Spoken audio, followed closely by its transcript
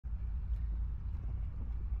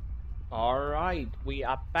Alright, we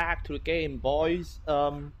are back to the game, boys.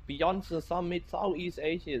 Beyond the Summit Southeast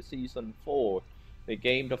Asia Season 4. The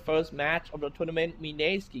game, the first match of the tournament,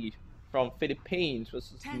 Mineski from Philippines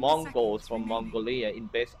versus Mongolz from Mongolia in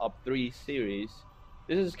best of 3 series.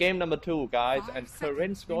 This is game number 2, guys, and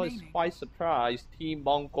current score is quite surprised. Team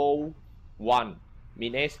Mongol 1,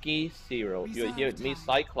 Mineski 0. You're here with me,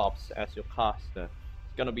 Xyclopz, as your caster.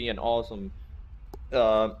 It's gonna be an awesome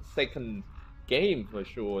second game for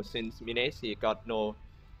sure, since Minesi got no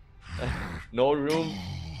room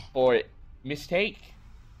for mistake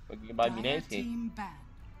by Minesi.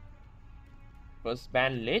 First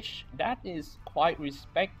ban Lich, that is quite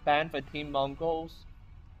respect ban for Team Mongols.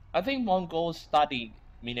 I think Mongols studied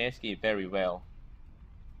Mineski very well.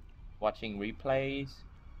 Watching replays.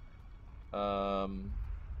 10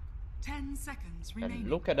 seconds remaining. And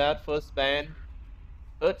look at that first ban,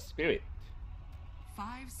 Earth Spirit.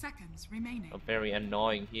 5 seconds remaining. A very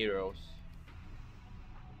annoying heroes.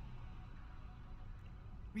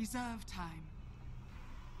 Reserve time.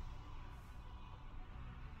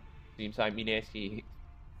 Seems like Mineski.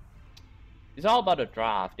 It's all about the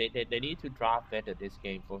draft. They need to draft better this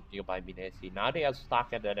game for by Mineski. Now they are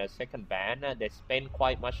stuck at the second ban. They spend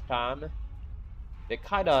quite much time. They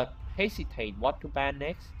kind of hesitate what to ban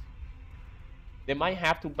next. They might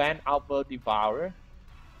have to ban Outworld Devourer.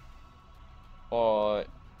 Or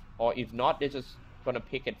if not, they're just gonna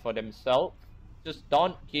pick it for themselves. Just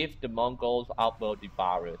don't give the Mongols Outworld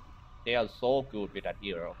Devourer. They are so good with that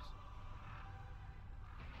heroes.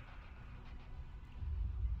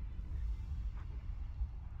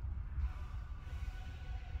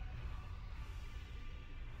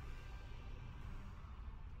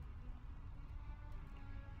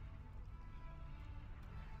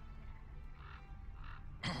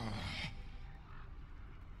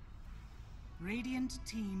 Radiant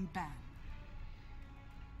team ban.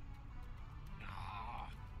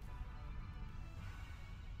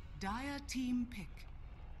 Dire team pick.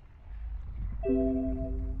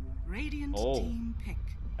 Radiant team pick.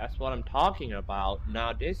 That's what I'm talking about.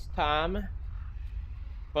 Now this time,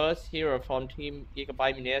 first hero from Team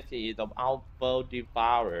Gigabyte Minetti is the Outworld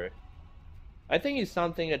Devourer. I think it's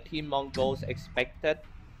something that Team Mongols expected,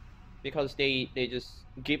 because they just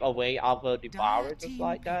give away Outworld Devourer just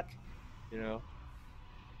like that. You know,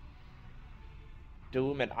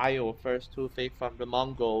 Doom and IO first 2 pick from the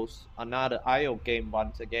Mongols. Another IO game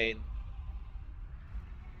once again.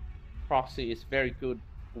 Proxy is very good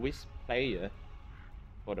Wisp player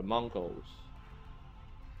for the Mongols.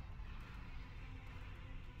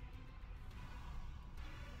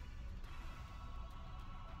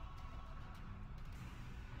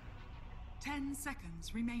 Ten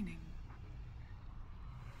seconds remaining.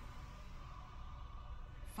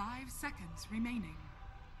 5 seconds remaining.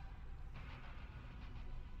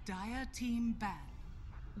 Dire team ban.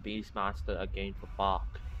 Beastmaster again for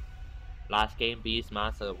Bark. Last game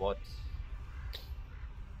Beastmaster was...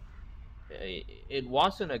 It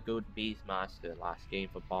wasn't a good Beastmaster last game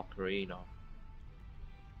for Barkarino.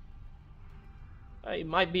 It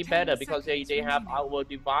might be better because they have Outworld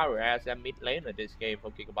Devourer as a mid laner this game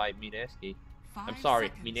for Gigabyte Mineski. I'm sorry,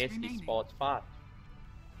 Mineski Sports 5.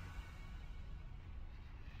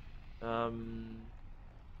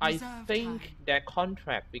 I think their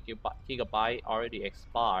contract with Gigabyte already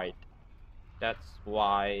expired. That's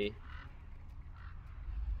why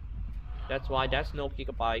there's no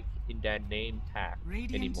Gigabyte in their name tag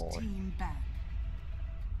anymore. Team ban.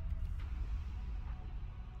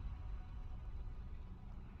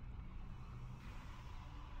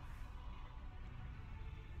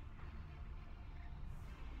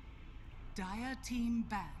 Dire team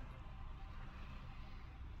ban.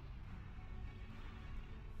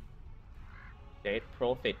 Dead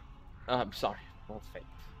Prophet. I'm sorry, Prophet.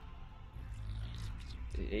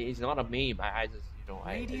 It's not a meme. I just, you know,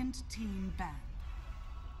 Radiant team ban.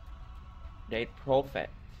 Dead Prophet.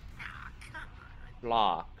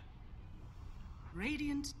 Block.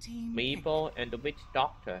 Radiant team Meeple and the Witch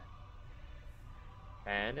Doctor.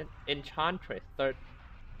 And an Enchantress, third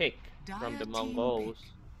pick from the Mongols.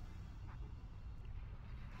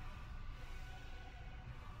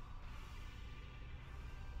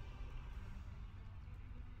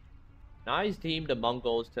 Nice team, the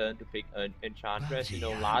Mongols turn to pick an Enchantress. You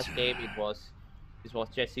know, last game it was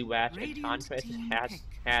Jesse Watch. Enchantress has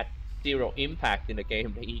had 0 impact in the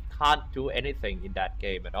game. He can't do anything in that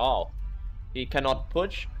game at all. He cannot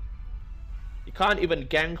push. He can't even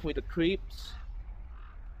gank with the creeps.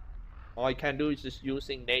 All he can do is just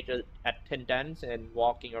using nature attendance and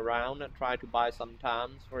walking around and try to buy some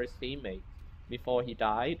times for his teammates before he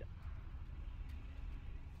died.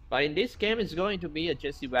 But in this game, it's going to be a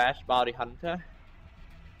Jesse Vash Bounty Hunter.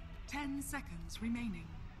 10 seconds remaining.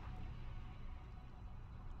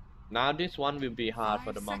 Now this one will be hard 5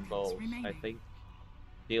 for the seconds Mongols. I remaining. think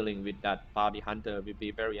dealing with that Bounty Hunter will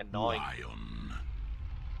be very annoying.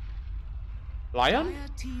 Lion? Dire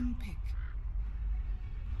team pick.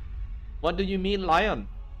 What do you mean, Lion?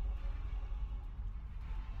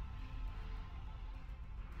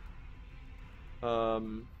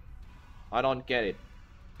 I don't get it.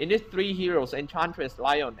 In these three heroes, Enchantress,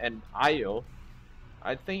 Lion, and Io,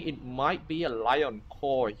 I think it might be a Lion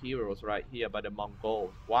core heroes right here by the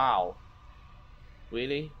Mongols. Wow.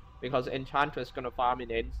 Really? Because Enchantress gonna farm in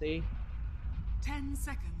NC? 10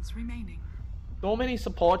 seconds remaining. So many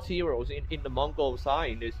support heroes in the Mongol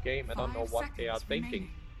side in this game. I don't know 5 what they are seconds thinking. remaining.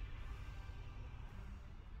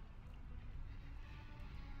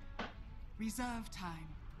 Reserve time.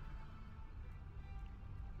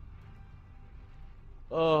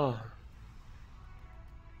 Oh.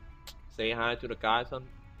 Say hi to the guys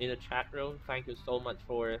in the chat room. Thank you so much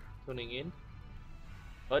for tuning in.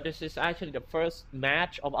 But this is actually the first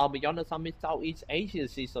match of our Beyond the Summit Southeast Asia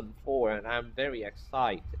Season 4, and I'm very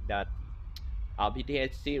excited that our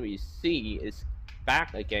BTS Series C is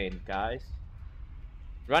back again, guys.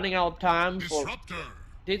 Running out of time for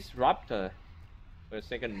Disruptor for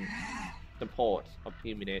second support of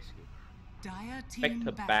Team Mineski. Dire team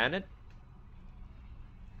Spectre back. Banned.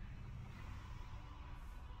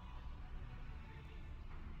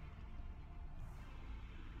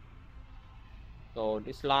 So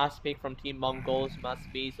this last pick from Team Mongols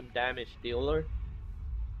must be some damage dealer.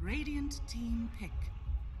 Radiant team pick.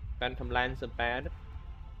 Phantom Lancer banned.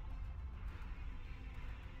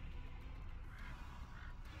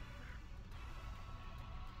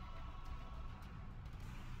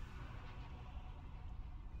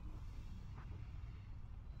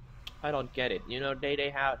 I don't get it. You know,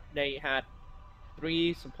 they had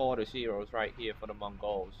three supporter heroes right here for the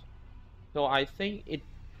Mongols. So I think it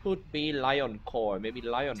could be Lion Core, maybe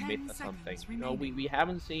Lion 10 Mid or seconds something. You know, remaining. we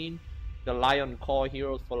haven't seen the Lion Core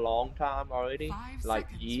heroes for a long time already. 5 Like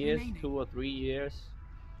seconds years, remaining. 2 or 3 years.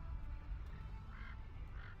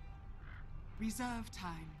 Reserve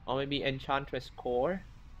time. Or maybe Enchantress Core.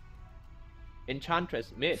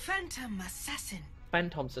 Enchantress Mid. Phantom Assassin.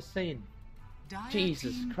 Phantom Assassin. Dire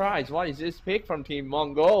Jesus team Christ, what is this pick from Team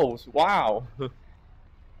Mongols? Wow.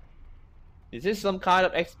 Is this some kind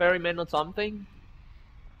of experiment or something?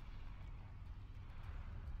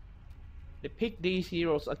 They picked these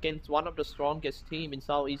heroes against one of the strongest teams in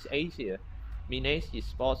Southeast Asia, Mineski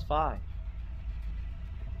Sports 5.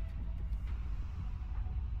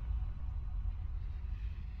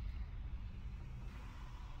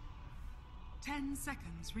 pick. 10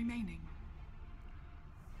 seconds remaining.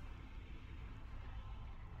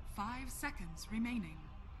 5 seconds remaining.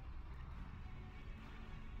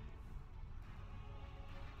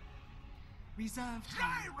 Reserve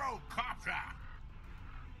time. Gyrocopter.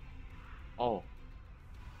 Oh.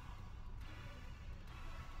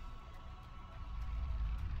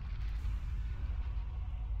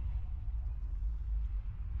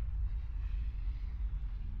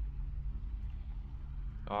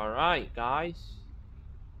 Alright, guys.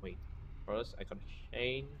 Wait, first I gotta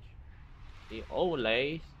change the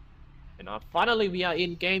overlays. And now finally we are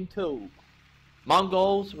in game 2.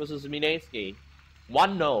 Mongols versus Mineski.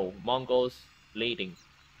 1-0, Mongols leading.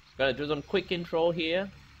 Gonna do some quick intro here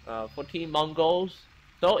for Team Mongols.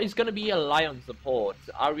 So it's gonna be a Lion support.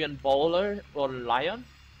 Aryan Bowler for Lion.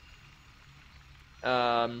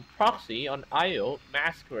 Proxy on Io,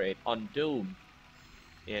 Masquerade on Doom.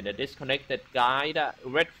 And the disconnected guide,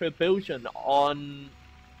 Retribution on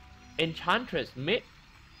Enchantress Mid.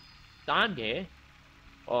 Danye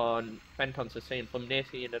on Phantom Assassin from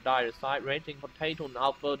Nessie in the dire side, Raging Potato and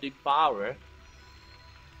Alpha Devourer.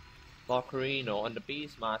 Volcarino on the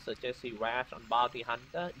Beastmaster, Jesse Rash on Bounty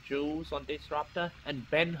Hunter, Jules on Disruptor, and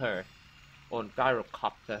Ben-Hur on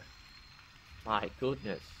Gyrocopter. My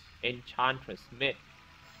goodness, Enchantress Mid.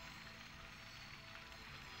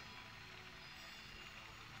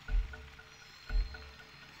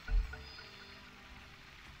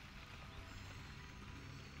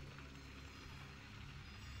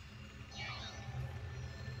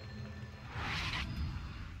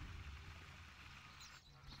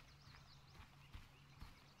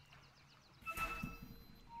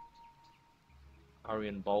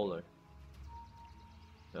 Aryan Bowler.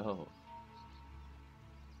 Oh.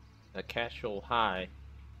 A casual high.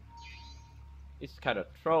 It's kind of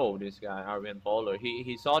troll, this guy, Aryan Bowler.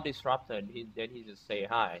 He saw Disruptor and then he just say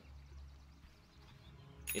hi.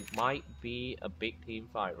 It might be a big team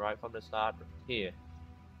fight right from the start here.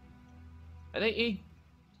 I think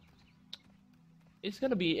It's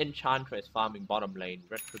gonna be Enchantress farming bottom lane,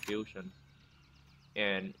 Retribution.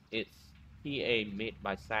 And it's PA mid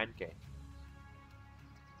by Sandgate.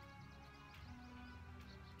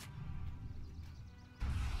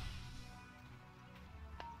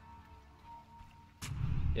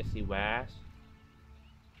 Jesse Wash.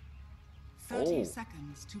 30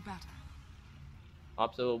 seconds to battle.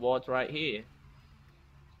 Observer wards right here.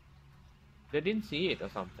 They didn't see it or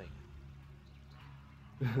something.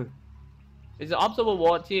 It's an observer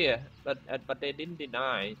ward here, but they didn't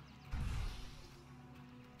deny.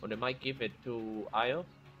 Or they might give it to Io.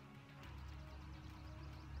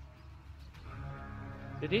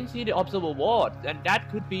 They didn't see the observer ward, and that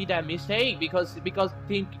could be their mistake because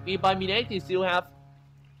team by mineski still have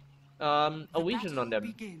a vision on them.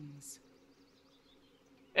 Begins.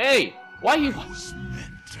 Hey, why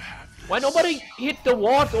nobody hit the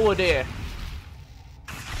ward over there?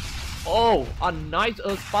 Oh, a nice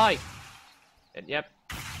earth spike. And yep.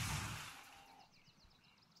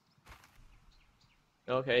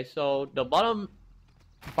 Okay, so the bottom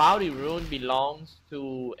bounty rune belongs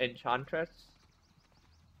to Enchantress.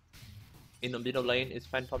 In the middle lane is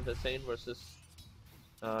Phantom Assassin versus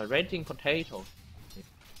Raging Potato.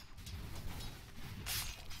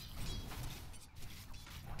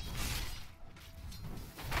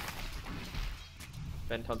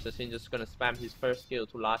 Phantom Assassin just gonna spam his first skill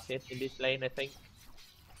to last hit in this lane, I think.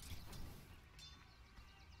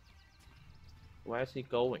 Where is he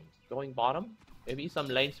going? Going bottom? Maybe some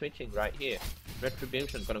lane switching right here.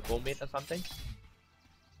 Retribution gonna go mid or something?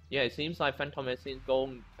 Yeah, it seems like Phantom Assassin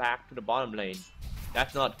going back to the bottom lane.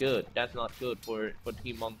 That's not good. That's not good for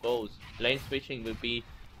Team Mongolz. Lane switching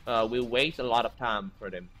will waste a lot of time for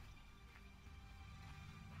them.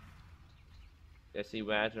 Let's see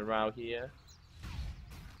where's around here.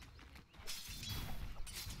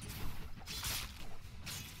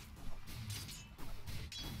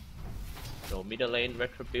 So middle lane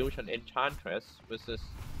Retribution Enchantress versus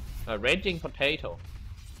Raging Potato.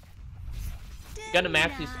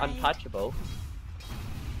 Gunamax is untouchable.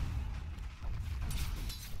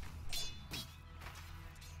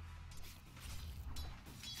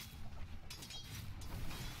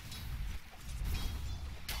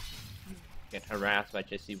 Get harassed by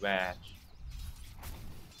Jesse Wash.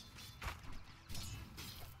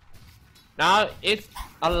 Now it's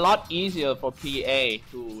a lot easier for PA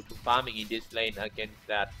to farming in this lane against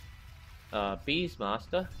that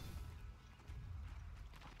Beastmaster.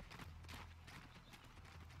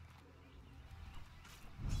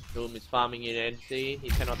 Doom is farming in NC. He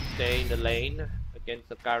cannot stay in the lane against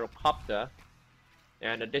the Xyclopz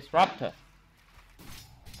and the Disruptor.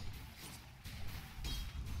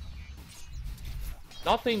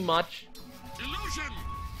 Nothing much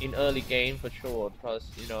in early game for sure, because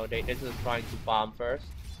you know they're just trying to farm first.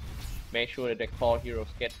 Make sure that the core heroes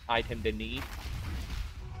get item they need.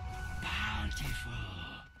 Bountiful.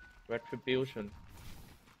 Retribution.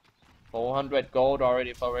 400 gold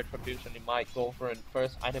already for Retribution. He might go for a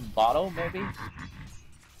first item bottle maybe.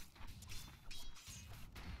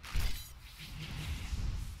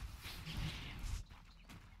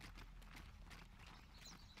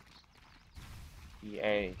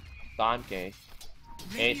 EA. Sanke.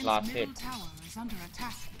 8 last hit.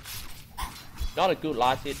 Not a good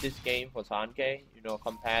last hit this game for Sanke, you know,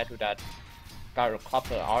 compared to that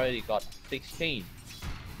Xyclopz already got 16.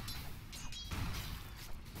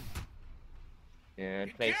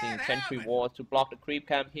 And placing sentry ward to block the creep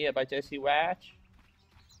camp here by Jesse Wash.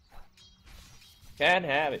 Can't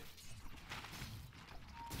have it.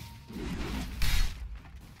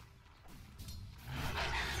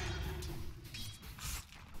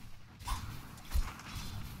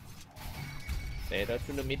 Later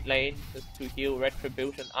to the mid lane just to heal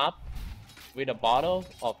Retribution up with a bottle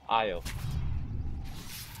of Io.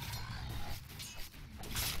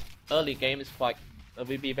 Early game is quite will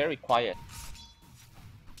be very quiet.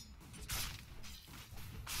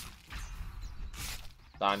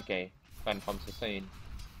 Sanke, Phantom Assassin.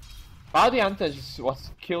 Bounty Hunter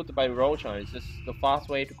was killed by Roshan. It's just the fast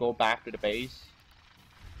way to go back to the base.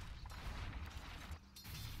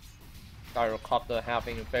 Xyclopz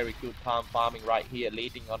having a very good time farming right here,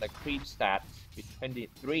 leading on the creep stats with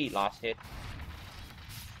 23 last hit.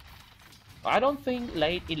 I don't think in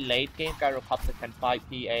late game Xyclopz can fight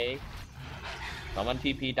PA. Someone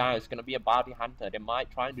TP down is gonna be a Bounty Hunter. They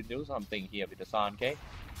might try to do something here with the Sanke.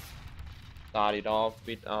 Start it off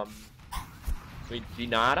with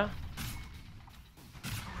Ginada.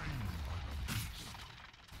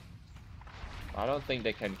 I don't think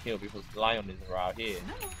they can kill because Lion is around here.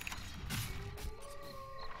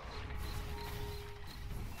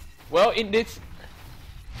 Well, in this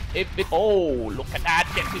Oh, look at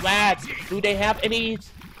that, Jesse Wax. Do they have any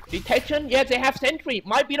detection? Yes, they have sentry.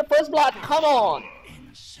 Might be the first blood. Come on.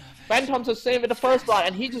 Phantom's the same with the first blood,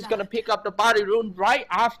 and he's just gonna pick up the body rune right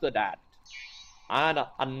after that. And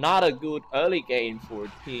another good early game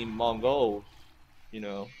for Team Mongolz, you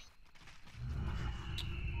know.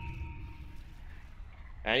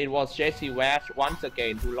 And it was Jesse Wash once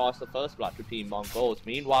again who lost the first blood to Team Mongolz.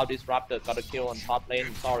 Meanwhile, Disruptor got a kill on top lane.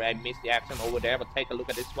 I'm sorry I missed the action over there, but take a look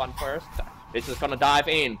at this one first. This is gonna dive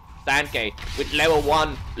in. Sankey with level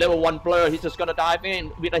 1 blur. He's just gonna dive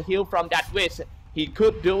in with a heal from that Wiz. He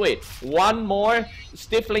could do it. One more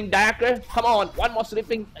stifling dagger. Come on, one more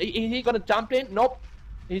stifling. Is he gonna jump in? Nope.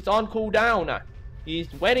 He's on cooldown.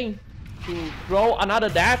 He's waiting to throw another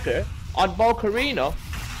dagger on Volcarino.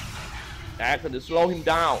 Dagger to slow him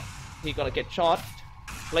down. He's gonna get shot,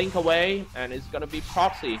 blink away, and it's gonna be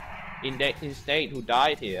Proxy in state who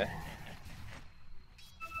died here.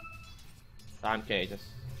 Sankey just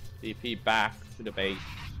TP back to the base.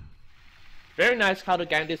 Very nice counter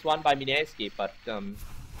gang this one by mineski, but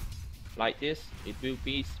like this, it will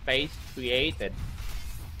be space created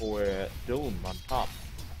for Doom on top.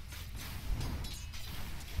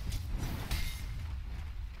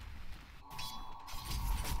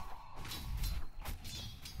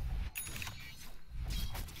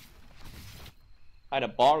 Kind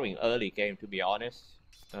of boring early game, to be honest.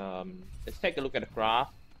 Let's take a look at the graph.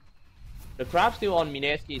 The graph still on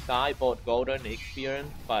mineski's side, both golden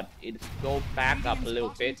experience, but it's go back up a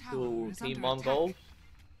little bit to Team Mongolz.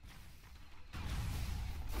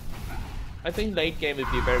 I think late game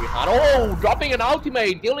will be very hard. Oh, dropping an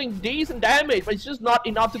ultimate, dealing decent damage, but it's just not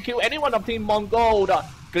enough to kill anyone of Team Mongolz.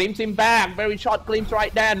 Glimpse him back, very short glimpse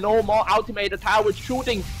right there. No more ultimate. The tower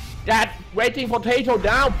shooting that Raging Potato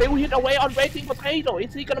down. Bill hit away on Raging Potato.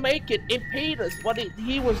 Is he gonna make it? Impedus,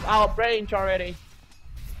 he was out of range already.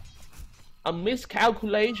 A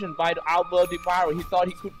miscalculation by the Albert Devourer. He thought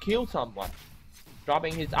he could kill someone,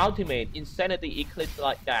 dropping his ultimate Insanity Eclipse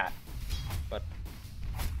like that. But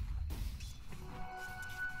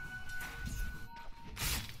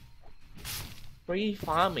free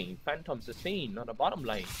farming Phantom's Assassin on the bottom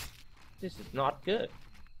lane. This is not good.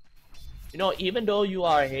 You know, even though you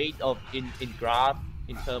are ahead of in graph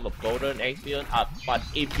in terms of golden experience up, but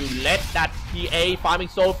if you let that PA farming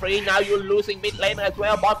so free, now you're losing mid lane as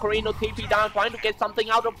well. Volcarino TP down, trying to get something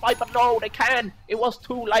out of fight, but no, they can't. It was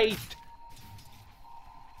too late.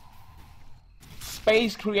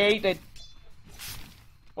 Space created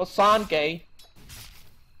for Sankey.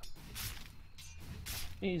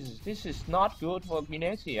 This is not good for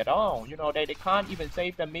mineski at all. You know, they can't even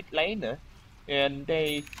save the mid laner, and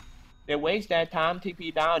they waste their time,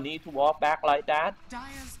 TP down, need to walk back like that.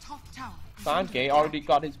 Sankey already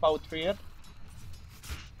got his power triad.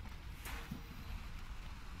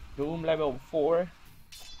 Doom level 4.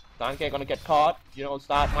 Sankey gonna get caught. You know,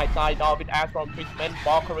 might side off with Astral treatment.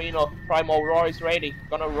 Volcarino, Primal Roar is ready.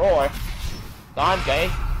 Gonna roar.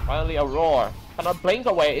 Sankey, finally a roar. Cannot blink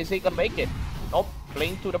away. Is he gonna make it? Nope.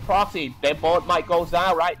 Blink to the proxy. They both might go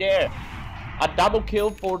down right there. A double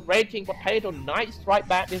kill for Raging Potato. Nice strike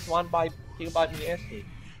back this one by mineski.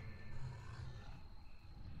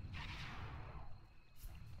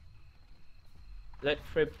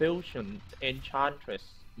 Retribution Enchantress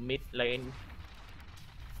mid lane.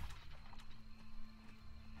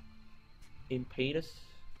 Impedus.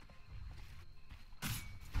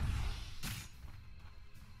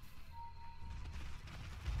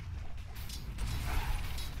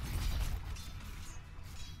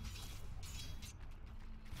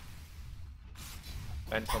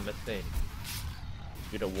 Phantom Machine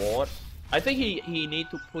with a ward. I think he need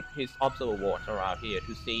to put his observer wards around here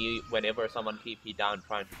to see whenever someone TP down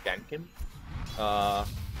trying to gank him. Oh,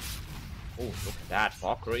 look at that,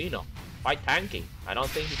 Volcarino. Quite tanky. I don't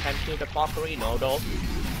think he can kill the Volcarino though.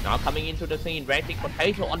 Now coming into the scene, Raging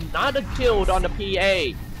Potato, another kill on the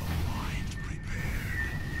PA.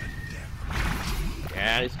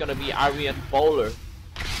 Yeah, it's gonna be Arian Bowler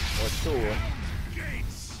for sure.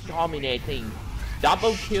 Dominating.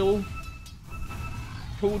 Double kill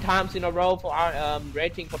 2 times in a row for our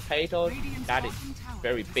Raging Potato. That is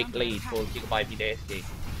very big lead for Gigabyte mineski.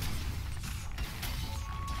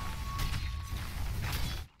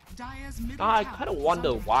 I kind of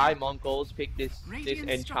wonder why Mongolz picked this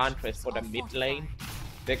Enchantress for the mid lane.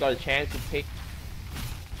 They got a chance to pick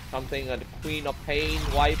something like the Queen of Pain,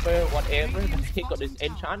 Viper, whatever. They got this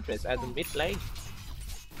Enchantress as a mid lane.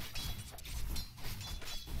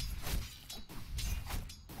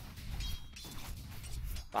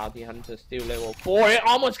 Bounty Hunter still level 4. It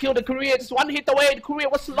almost killed the courier. Just one hit away. The courier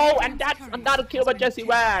was slow, and that's another kill by Jesse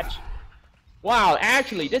Raj. Wow,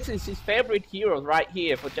 actually, this is his favorite hero right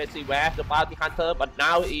here for Jesse West, the bounty hunter. But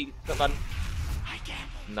now he got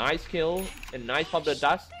nice kill and nice from the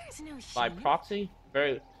dust by proxy.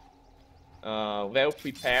 Very well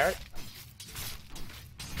prepared.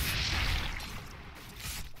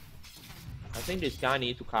 I think this guy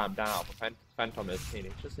needs to calm down for Phantom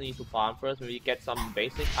Phoenix. Just need to farm first. Maybe get some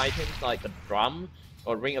basic items like a drum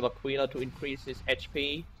or Ring of Aquila to increase his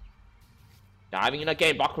HP. Diving in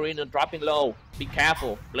again, Baccarino dropping low. Be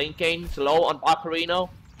careful. Blinking slow on Baccarino.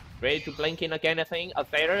 Ready to blink in again, I think. A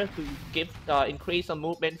feather to give increase some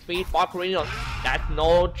movement speed. Baccarino, that's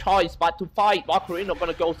no choice but to fight. Baccarino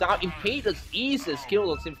gonna go down. Impede the easiest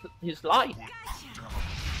skill of his life.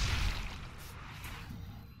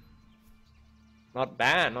 Not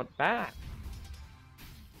bad, not bad.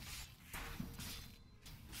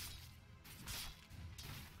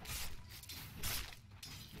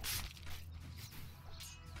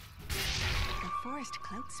 Forest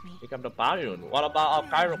cloaks me. Pick up the Balloon. What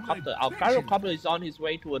about our Xyclopz? Our Xyclopz is on his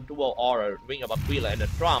way to a dual aura, Ring of Aquila, and a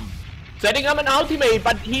drum. Setting up an ultimate,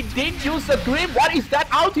 but he did use the grip. What is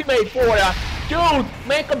that ultimate for? Dude,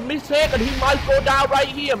 make a mistake and he might go down right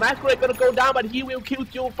here. Masquerade gonna go down, but he will kill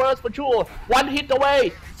Jules first for sure. One hit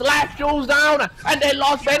away. Slash Jules down. And they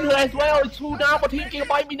lost Bender as well. It's 2 down for Team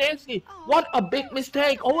Gigabyte mineski. What a big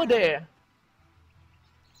mistake over there.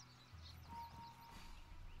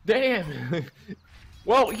 Damn.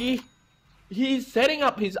 Well, he's setting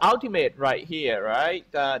up his ultimate right here, right?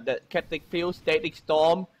 The Catholic Field Static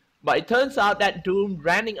Storm. But it turns out that Doom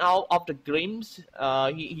running out of the glimpse.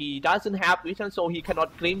 He doesn't have vision, so he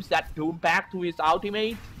cannot glimpse that Doom back to his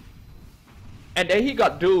ultimate. And then he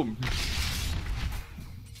got Doom.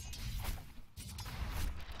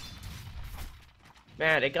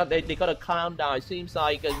 Man, they got a countdown. It seems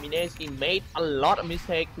like mineski made a lot of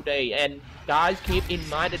mistakes today. And guys, keep in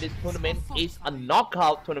mind that this tournament is a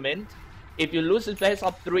knockout tournament. If you lose the best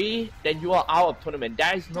of 3, then you are out of tournament.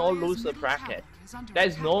 There is no loser bracket. There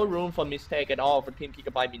is no room for mistake at all for Team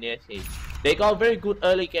Gigabyte mineski. They got a very good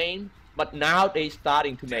early game, but now they're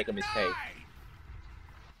starting to make a mistake.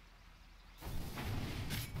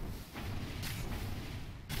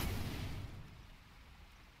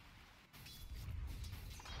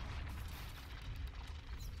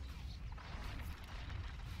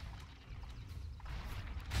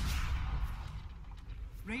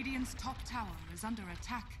 Radiant's top tower is under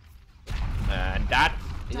attack. And that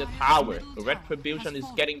is a tower. The retribution is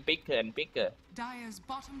getting bigger and bigger. Dire's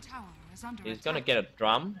bottom tower is under He's attack. gonna get a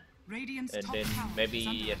drum. Radiant's And top then tower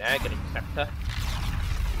maybe is an agony scepter.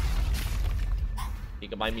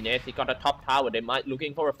 Gigabyte mineski got a top tower. They might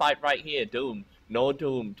looking for a fight right here. Doom. No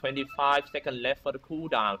Doom. 25 seconds left for the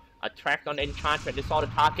cooldown. Attract on Enchantress. They saw the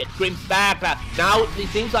target. Grim's back. Now it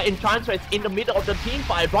seems like Enchantress in the middle of the team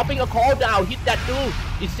fight. Dropping a call down. Hit that Doom.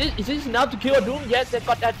 Is this enough to kill a Doom? Yes, they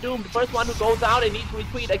got that Doom. The first one who goes down, they need to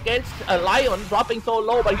retreat against a Lion. Dropping so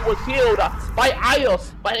low, but he was killed by Io.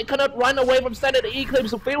 But they cannot run away from Center the Eclipse.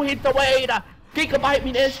 So few hits away. Gigabyte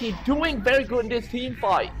mineski doing very good in this team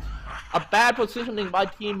fight. A bad positioning by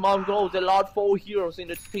Team Mongolz. They lost 4 heroes in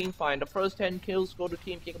the team fight. The first 10 kills go to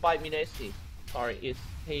Team Gigabyte mineski. Sorry, it's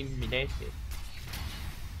Team mineski.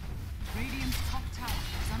 Radiant's top tower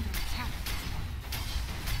is under attack.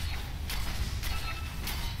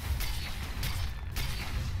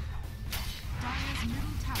 Dire's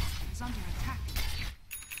middle tower is under attack.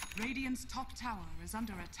 Radiant's top tower is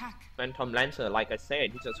under attack. Phantom Lancer, like I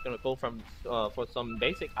said, he's just gonna go from for some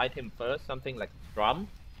basic item first, something like drum.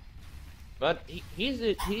 But he's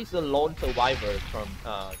a lone survivor from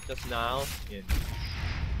just now. And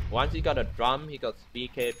once he got a drum, he got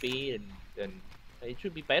BKB, and it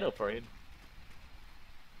should be better for him.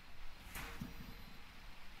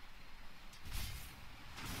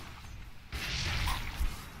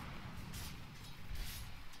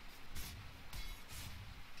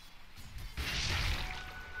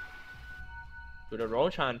 To the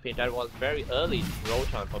Roshan pit, that was very early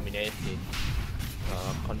Roshan for mineski.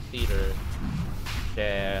 Consider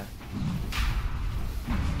their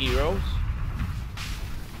heroes.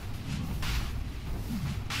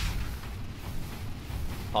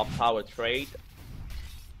 Top tower trade.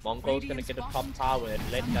 Mongolz gonna get the top tower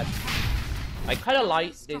and let that. I kinda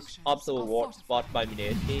like this observer ward spot by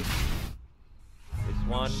mineski. This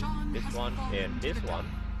one, and this one.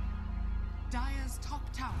 Dire's top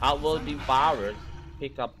tower. Outworld Devourers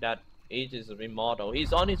pick up that Aegis remodel.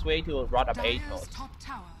 He's on his way to a rod of Athos.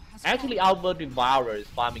 Actually, Outworld Devourer is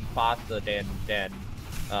farming faster than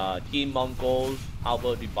Team Mongolz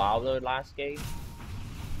Outworld Devourer last game.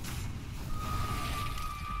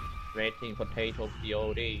 Rating Potato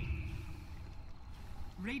POD.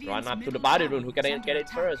 Run up to the body rune. Who can get it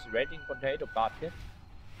first? Raging Potato got it.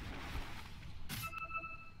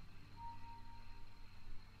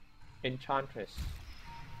 Enchantress.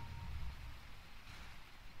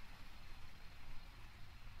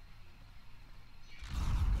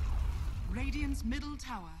 Radiant's middle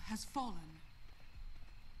tower has fallen.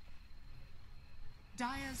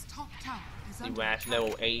 Dire's top tower is under Match attack.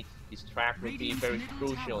 level 8. This track will be very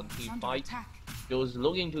crucial in team fight. He was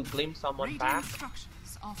looking to glimpse someone back.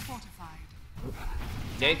 Structures are fortified.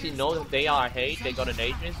 Nancy knows that they are ahead. They got an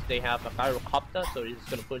Aegis. They have a Gyrocopter, so he's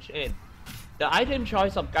gonna push in. The item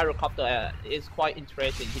choice of Gyrocopter is quite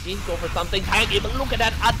interesting. He didn't go for something tanky, but look at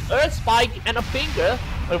that, an Earth Spike and a finger.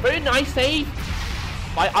 A very nice save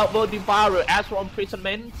by Outworld Devourer. Astral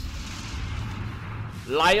Imprisonment.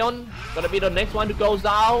 Lion gonna be the next one who goes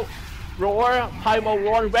out. Roar, Primal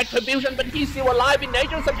Roar, Retribution, but he's still alive in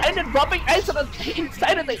Nature's Attendant, dropping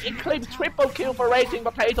Insanity, Eclipse, triple kill for Raging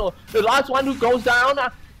Potato. The last one who goes down,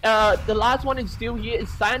 the last one is still here is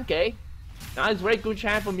Sanke. Now it's a very good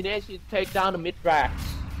chance for mineski to take down the mid-racks.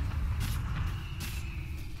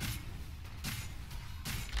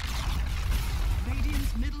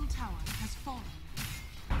 Radiant's middle tower has fallen.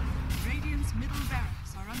 Radiant's middle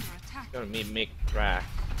barracks are under attack. Gonna be mid-racks.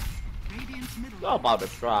 Radiant's middle What about the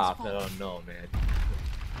draft? I don't know, man.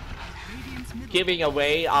 Giving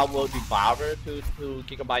away Outworld Devourer to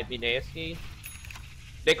Gigabyte Mineski.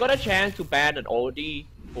 They got a chance to ban an OD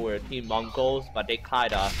for Team Mongolz, but they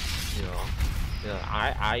kinda,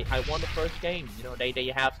 I won the first game.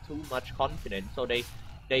 They have too much confidence, so they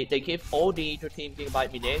give OD to Team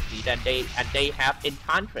Gigabyte Mineski, and they have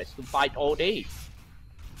Enchantress to fight OD.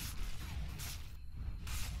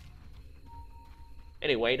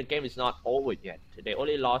 Anyway, the game is not over yet. They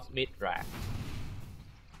only lost mid-draft.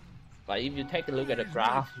 But if you take a look at the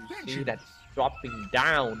graph, you see that's dropping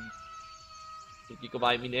down to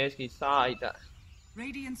Gigabyte Mineski's side.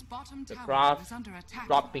 Radiant's bottom The tower graph is under attack.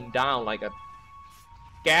 dropping down like a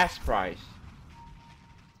gas price.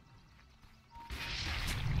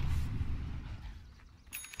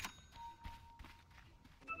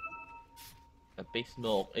 A big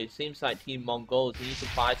smoke. It seems like Team Mongolz needs to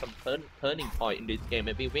find some turning point in this game.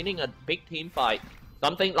 Maybe winning a big team fight.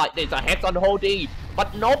 Something like this, a hex on the whole D.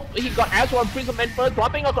 But nope, he got Astral Imprisonment first,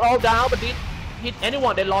 dropping a all down, but didn't hit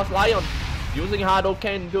anyone. They lost Lion. Using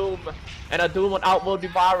Hadoken Doom and a Doom on Outworld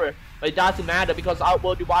Devourer. But it doesn't matter because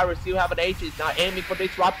Outworld Devourer still have an Aegis. Now aiming for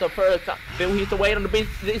Disruptor first. Still hits away on the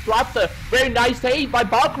Disruptor. Very nice save by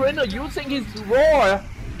Bakrin using his Roar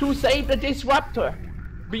to save the Disruptor.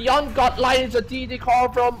 Beyond Godline is a DD call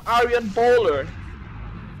from Aryan Bowler.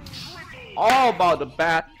 All about the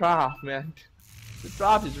bad draft, man. The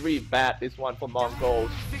draft is really bad, this one for Mongolz.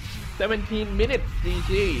 17 minutes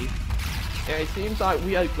GG. And it seems like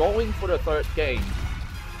we are going for the third game.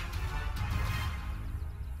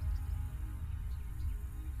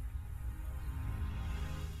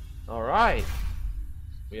 Alright.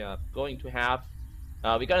 We are going to have...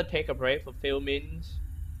 we're gonna take a break for a few minutes.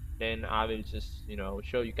 Then I will just,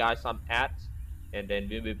 show you guys some ads. And then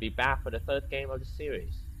we will be back for the third game of the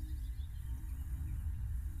series.